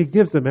Jews. He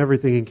gives them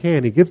everything He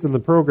can. He gives them the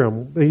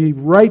program. He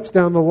writes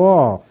down the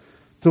law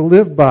to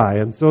live by,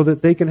 and so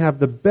that they can have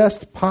the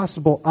best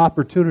possible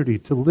opportunity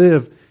to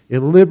live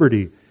in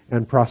liberty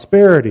and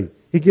prosperity.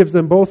 He gives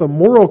them both a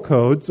moral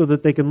code so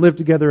that they can live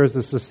together as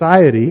a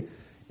society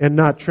and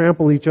not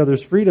trample each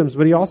other's freedoms,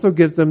 but He also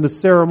gives them the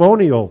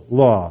ceremonial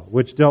law,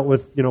 which dealt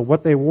with,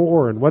 what they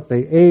wore and what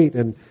they ate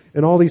and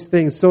all these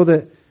things, so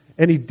that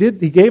He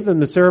gave them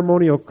the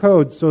ceremonial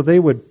code so they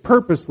would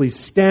purposely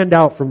stand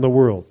out from the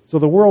world. So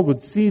the world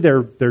would see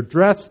their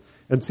dress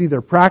and see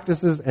their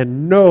practices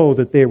and know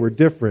that they were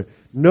different,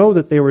 know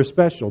that they were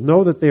special,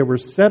 know that they were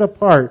set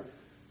apart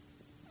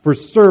for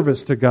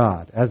service to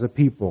God as a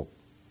people.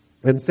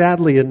 And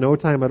sadly, in no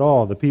time at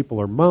all, the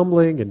people are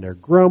mumbling and they're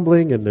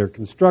grumbling and they're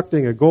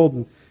constructing a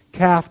golden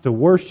calf to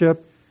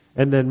worship.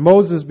 And then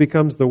Moses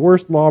becomes the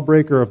worst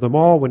lawbreaker of them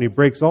all when he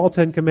breaks all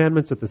 10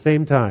 commandments at the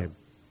same time.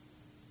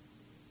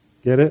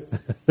 Get it?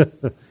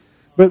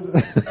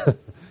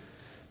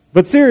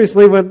 But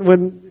seriously,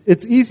 when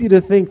it's easy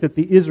to think that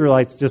the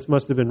Israelites just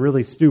must have been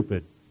really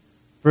stupid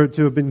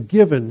to have been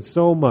given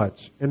so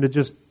much and to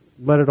just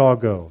let it all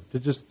go, to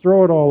just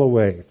throw it all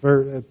away,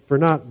 for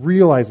not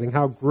realizing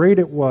how great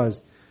it was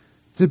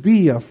to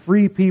be a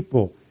free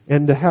people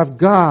and to have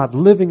God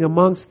living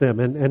amongst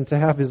them and to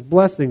have His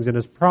blessings and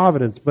His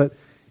providence. But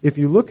if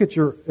you look at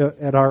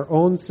our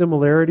own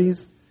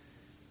similarities,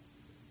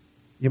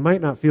 you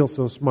might not feel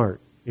so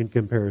smart in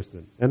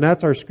comparison. And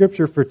that's our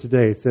scripture for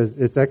today. It says,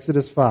 it's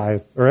Exodus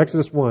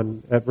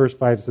 1 at verse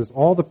 5. It says,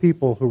 all the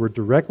people who were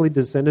directly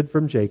descended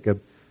from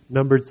Jacob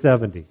numbered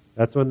 70.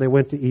 That's when they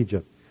went to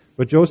Egypt.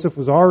 But Joseph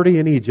was already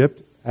in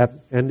Egypt,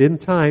 and in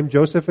time,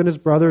 Joseph and his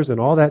brothers and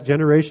all that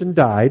generation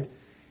died.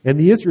 And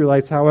the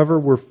Israelites, however,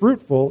 were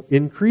fruitful,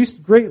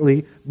 increased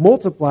greatly,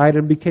 multiplied,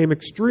 and became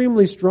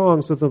extremely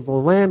strong, so that the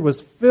land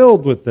was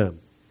filled with them.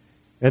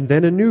 And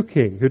then a new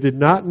king, who did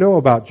not know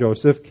about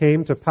Joseph,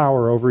 came to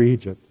power over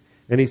Egypt.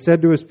 And he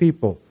said to his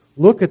people,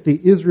 "Look at the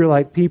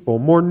Israelite people,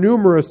 more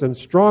numerous and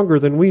stronger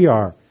than we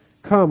are.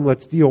 Come,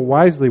 let's deal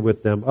wisely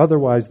with them.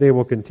 Otherwise they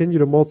will continue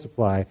to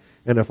multiply.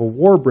 And if a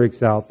war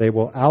breaks out, they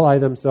will ally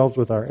themselves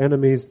with our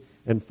enemies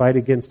and fight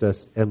against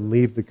us and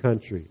leave the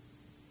country."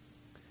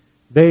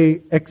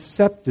 They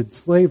accepted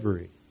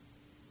slavery.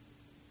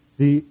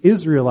 The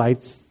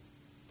Israelites,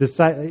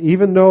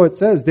 even though it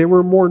says they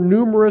were more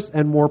numerous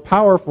and more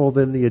powerful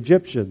than the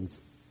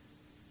Egyptians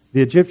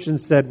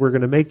said, "We're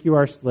going to make you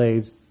our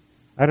slaves."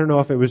 I don't know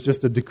if it was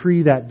just a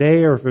decree that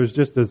day or if it was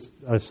just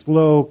a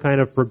slow kind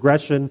of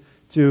progression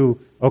to,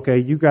 okay,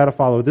 you got to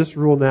follow this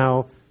rule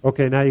now.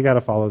 Okay, now you got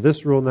to follow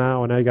this rule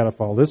now, and now you got to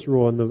follow this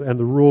rule. And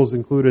the rules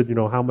included,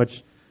 how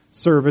much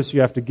service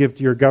you have to give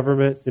to your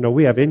government.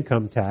 We have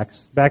income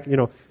tax. Back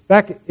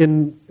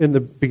in the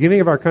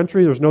beginning of our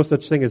country, there was no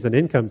such thing as an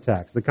income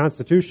tax. The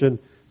Constitution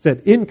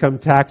said income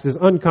tax is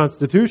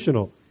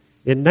unconstitutional.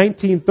 In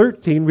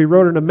 1913, we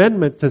wrote an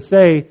amendment to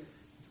say,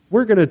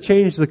 we're going to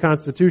change the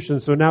Constitution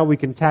so now we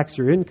can tax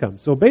your income.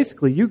 So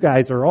basically, you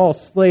guys are all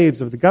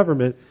slaves of the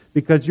government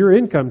because your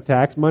income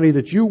tax, money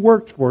that you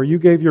worked for, you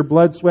gave your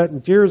blood, sweat,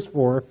 and tears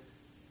for,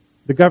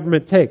 the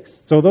government takes.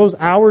 So those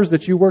hours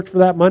that you worked for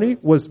that money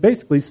was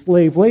basically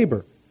slave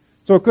labor.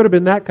 So it could have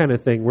been that kind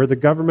of thing where the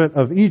government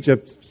of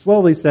Egypt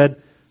slowly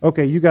said,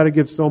 okay, you got to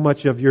give so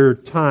much of your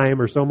time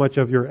or so much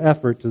of your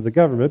effort to the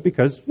government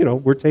because,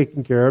 we're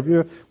taking care of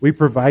you. We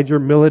provide your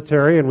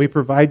military and we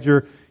provide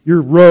your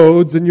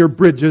roads and your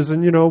bridges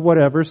and,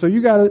 whatever. So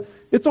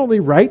it's only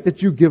right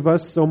that you give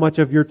us so much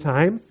of your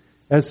time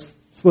as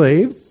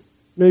slaves.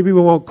 Maybe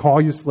we won't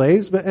call you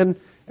slaves, but,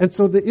 and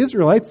so the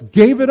Israelites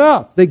gave it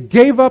up. They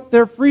gave up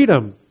their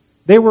freedom.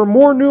 They were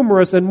more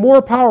numerous and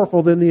more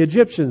powerful than the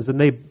Egyptians, and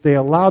they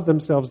allowed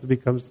themselves to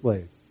become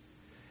slaves.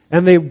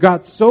 And they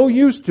got so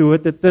used to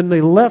it that then they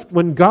left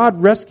when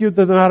God rescued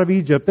them out of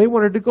Egypt. They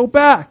wanted to go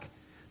back.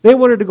 They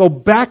wanted to go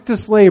back to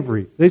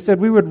slavery. They said,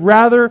 we would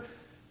rather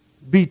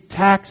be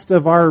taxed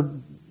of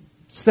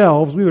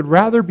ourselves. We would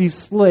rather be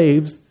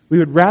slaves. We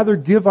would rather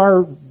give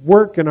our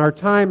work and our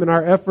time and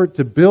our effort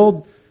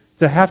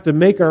to have to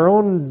make our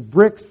own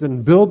bricks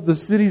and build the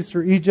cities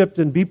for Egypt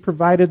and be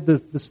provided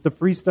the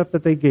free stuff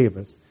that they gave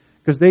us.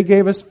 Because they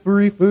gave us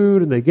free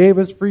food and they gave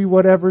us free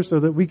whatever so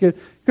that we could,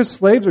 because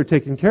slaves are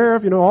taken care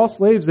of. All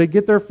slaves, they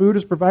get their food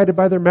is provided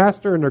by their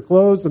master and their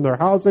clothes and their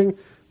housing.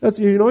 That's,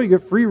 you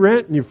get free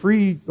rent and you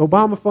free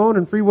Obama phone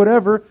and free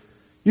whatever.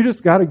 You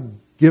just got to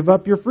give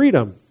up your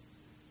freedom.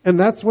 And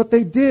that's what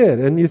they did.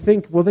 And you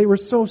think, well, they were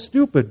so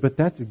stupid, but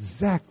that's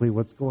exactly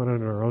what's going on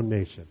in our own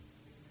nation.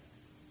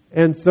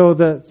 And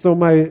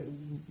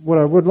what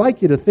I would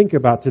like you to think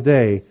about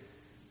today,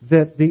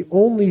 that the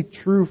only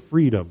true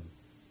freedom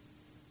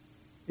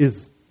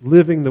is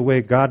living the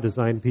way God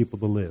designed people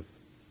to live.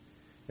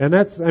 And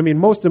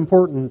most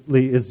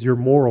importantly is your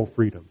moral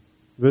freedom.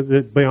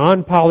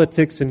 Beyond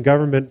politics and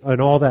government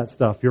and all that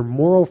stuff, your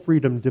moral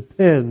freedom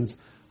depends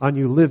on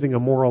you living a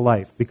moral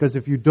life. Because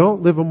if you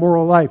don't live a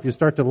moral life, you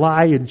start to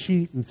lie and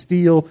cheat and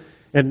steal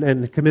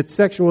and commit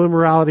sexual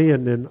immorality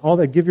and all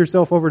that, give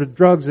yourself over to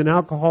drugs and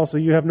alcohol so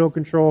you have no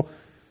control.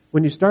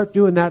 When you start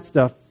doing that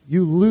stuff,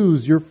 you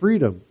lose your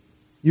freedom.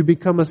 You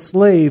become a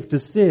slave to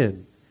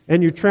sin.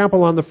 And you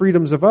trample on the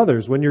freedoms of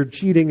others. When you're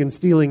cheating and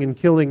stealing and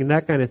killing and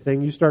that kind of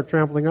thing, you start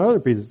trampling on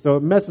other people. So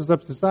it messes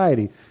up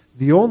society.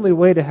 The only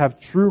way to have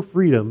true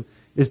freedom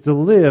is to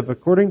live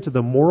according to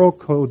the moral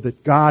code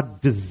that God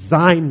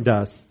designed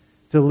us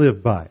to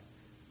live by.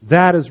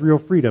 That is real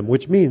freedom,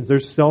 which means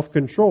there's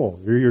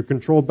self-control. You're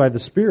controlled by the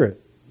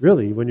Spirit,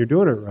 really, when you're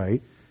doing it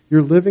right.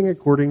 You're living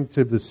according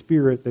to the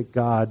Spirit that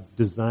God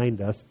designed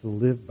us to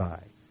live by.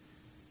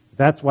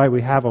 That's why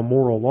we have a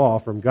moral law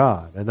from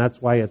God. And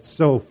that's why it's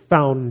so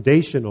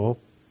foundational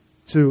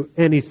to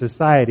any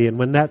society. And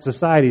when that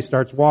society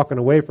starts walking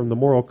away from the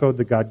moral code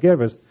that God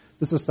gave us,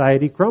 the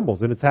society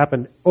crumbles. And it's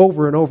happened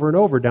over and over and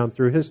over down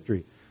through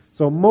history.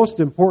 So most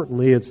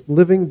importantly, it's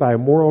living by a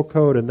moral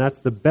code, and that's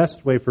the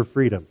best way for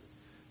freedom.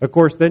 Of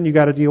course, then you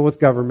got to deal with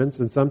governments,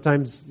 and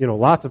sometimes,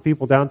 lots of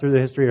people down through the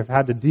history have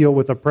had to deal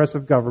with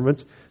oppressive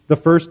governments. The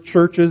first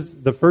church,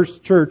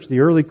 the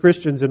early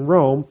Christians in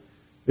Rome,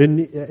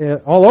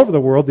 all over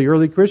the world, the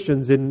early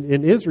Christians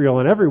in Israel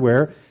and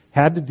everywhere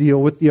had to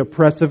deal with the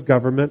oppressive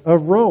government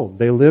of Rome.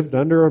 They lived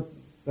under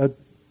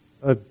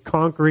a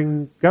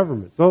conquering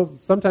government. So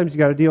sometimes you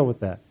got to deal with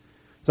that.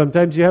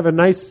 Sometimes you have a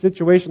nice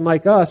situation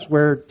like us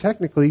where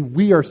technically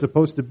we are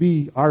supposed to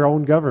be our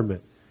own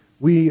government.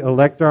 We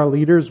elect our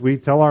leaders. We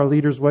tell our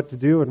leaders what to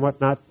do and what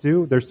not to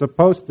do. They're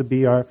supposed to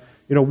be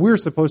we're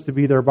supposed to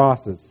be their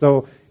bosses.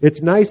 So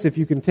it's nice if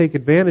you can take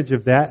advantage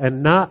of that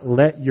and not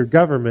let your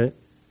government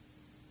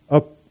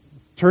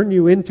turn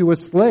you into a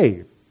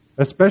slave,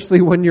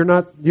 especially when you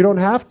don't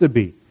have to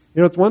be.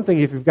 It's one thing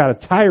if you've got a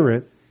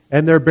tyrant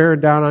and they're bearing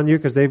down on you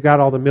because they've got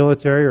all the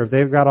military or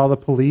they've got all the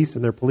police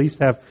and their police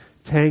have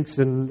tanks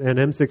and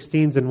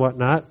M16s and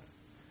whatnot,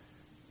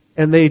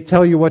 and they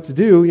tell you what to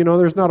do.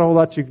 There's not a whole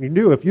lot you can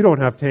do if you don't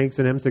have tanks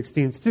and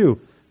M16s too.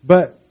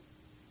 But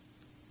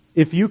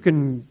if you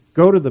can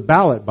go to the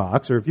ballot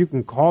box, or if you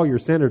can call your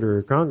senator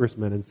or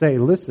congressman and say,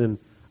 listen,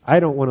 I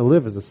don't want to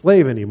live as a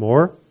slave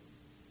anymore.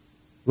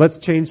 Let's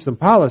change some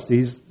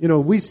policies.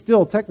 We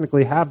still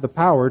technically have the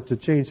power to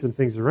change some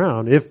things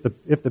around if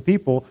the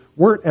people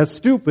weren't as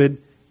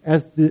stupid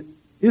as the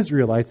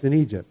Israelites in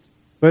Egypt.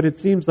 But it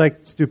seems like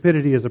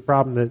stupidity is a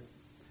problem that,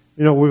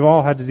 we've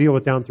all had to deal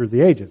with down through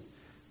the ages.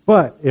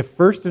 But if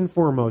first and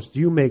foremost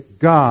you make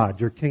God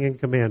your king and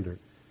commander,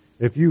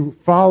 if you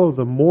follow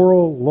the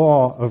moral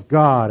law of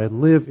God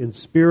and live in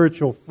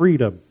spiritual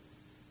freedom,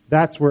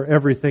 that's where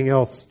everything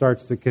else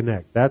starts to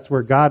connect. That's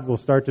where God will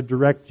start to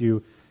direct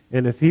you.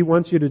 And if He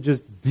wants you to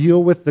just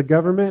deal with the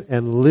government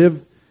and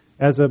live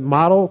as a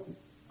model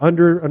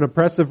under an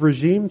oppressive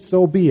regime,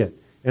 so be it.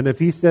 And if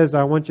He says,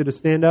 I want you to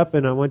stand up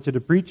and I want you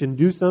to preach and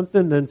do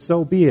something, then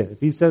so be it.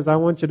 If He says, I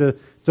want you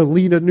to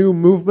lead a new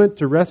movement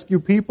to rescue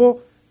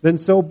people, then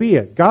so be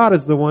it. God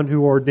is the one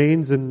who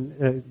ordains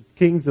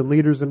kings and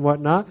leaders and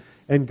whatnot,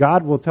 and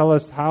God will tell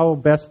us how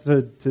best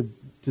to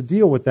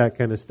deal with that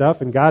kind of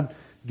stuff. And God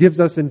gives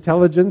us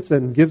intelligence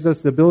and gives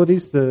us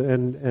abilities to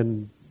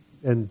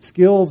and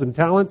skills and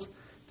talents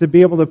to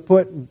be able to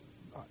put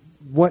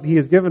what He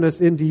has given us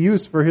into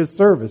use for His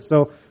service.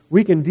 So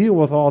we can deal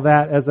with all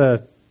that as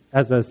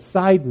a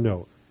side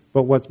note.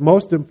 But what's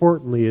most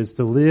importantly is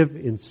to live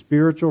in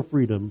spiritual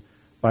freedom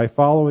by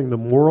following the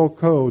moral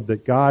code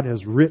that God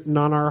has written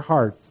on our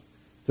hearts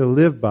to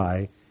live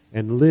by,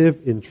 and live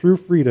in true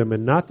freedom,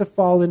 and not to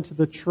fall into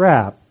the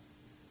trap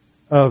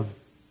of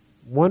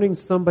wanting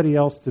somebody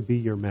else to be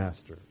your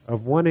master,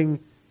 of wanting,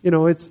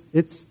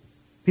 it's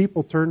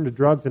people turn to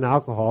drugs and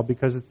alcohol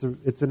because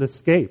it's an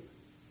escape.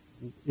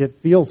 It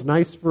feels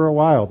nice for a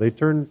while. They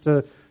turn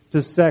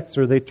to sex,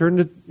 or they turn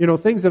to,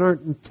 things that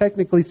aren't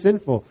technically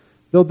sinful.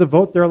 They'll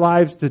devote their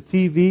lives to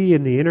TV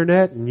and the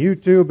internet and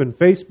YouTube and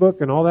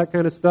Facebook and all that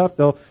kind of stuff.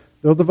 They'll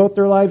devote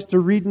their lives to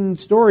reading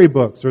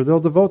storybooks, or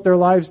they'll devote their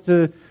lives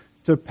to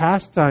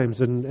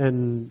pastimes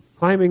and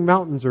climbing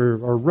mountains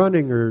or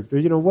running or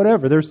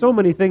whatever. There's so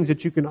many things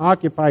that you can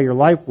occupy your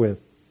life with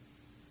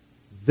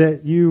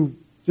that you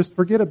just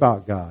forget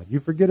about God.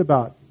 You forget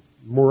about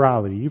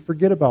morality. You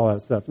forget about all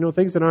that stuff.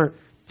 Things that aren't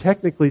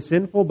technically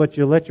sinful, but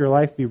you let your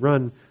life be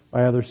run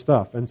by other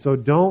stuff. And so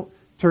don't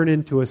turn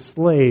into a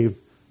slave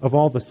of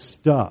all the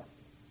stuff.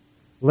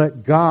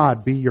 Let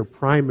God be your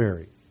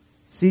primary.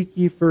 Seek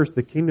ye first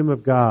the kingdom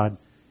of God,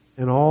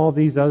 and all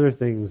these other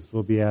things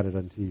will be added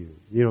unto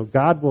you.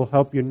 God will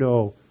help you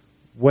know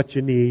what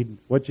you need,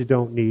 what you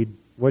don't need,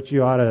 what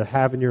you ought to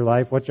have in your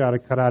life, what you ought to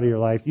cut out of your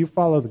life. You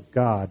follow the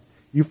God,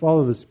 you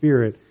follow the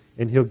Spirit,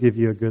 and He'll give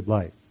you a good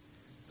life.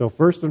 So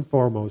first and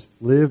foremost,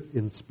 live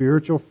in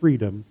spiritual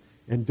freedom,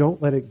 and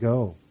don't let it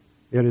go.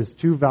 It is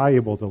too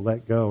valuable to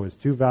let go. It's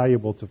too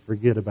valuable to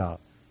forget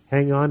about.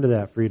 Hang on to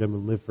that freedom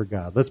and live for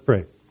God. Let's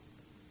pray.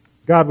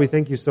 God, we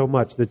thank you so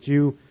much that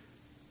you,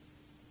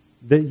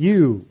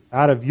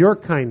 out of your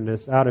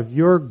kindness, out of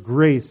your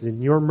grace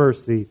and your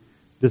mercy,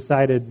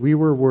 decided we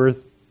were worth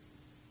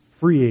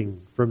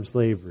freeing from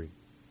slavery.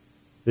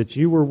 That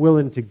you were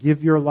willing to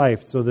give your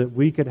life so that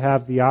we could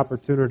have the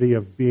opportunity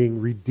of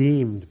being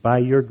redeemed by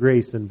your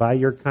grace and by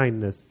your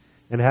kindness,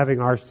 and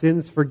having our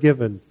sins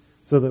forgiven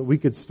so that we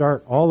could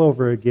start all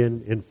over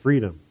again in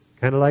freedom.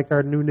 Kind of like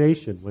our new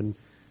nation when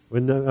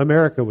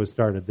America was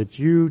started, that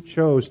you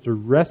chose to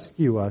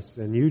rescue us,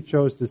 and you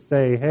chose to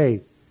say,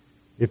 hey,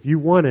 if you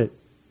want it,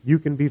 you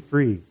can be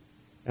free.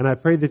 And I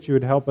pray that you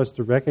would help us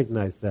to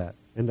recognize that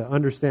and to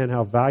understand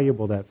how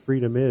valuable that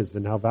freedom is,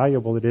 and how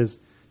valuable it is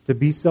to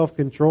be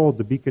self-controlled,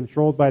 to be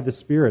controlled by the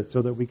Spirit,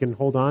 so that we can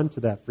hold on to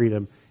that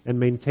freedom and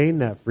maintain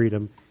that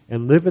freedom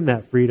and live in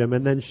that freedom,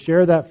 and then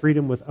share that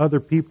freedom with other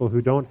people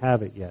who don't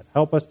have it yet.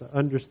 Help us to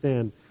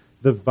understand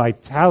the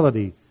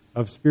vitality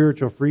of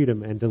spiritual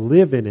freedom and to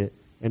live in it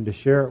and to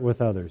share it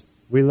with others.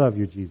 We love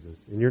you, Jesus.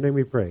 In your name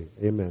we pray.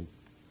 Amen.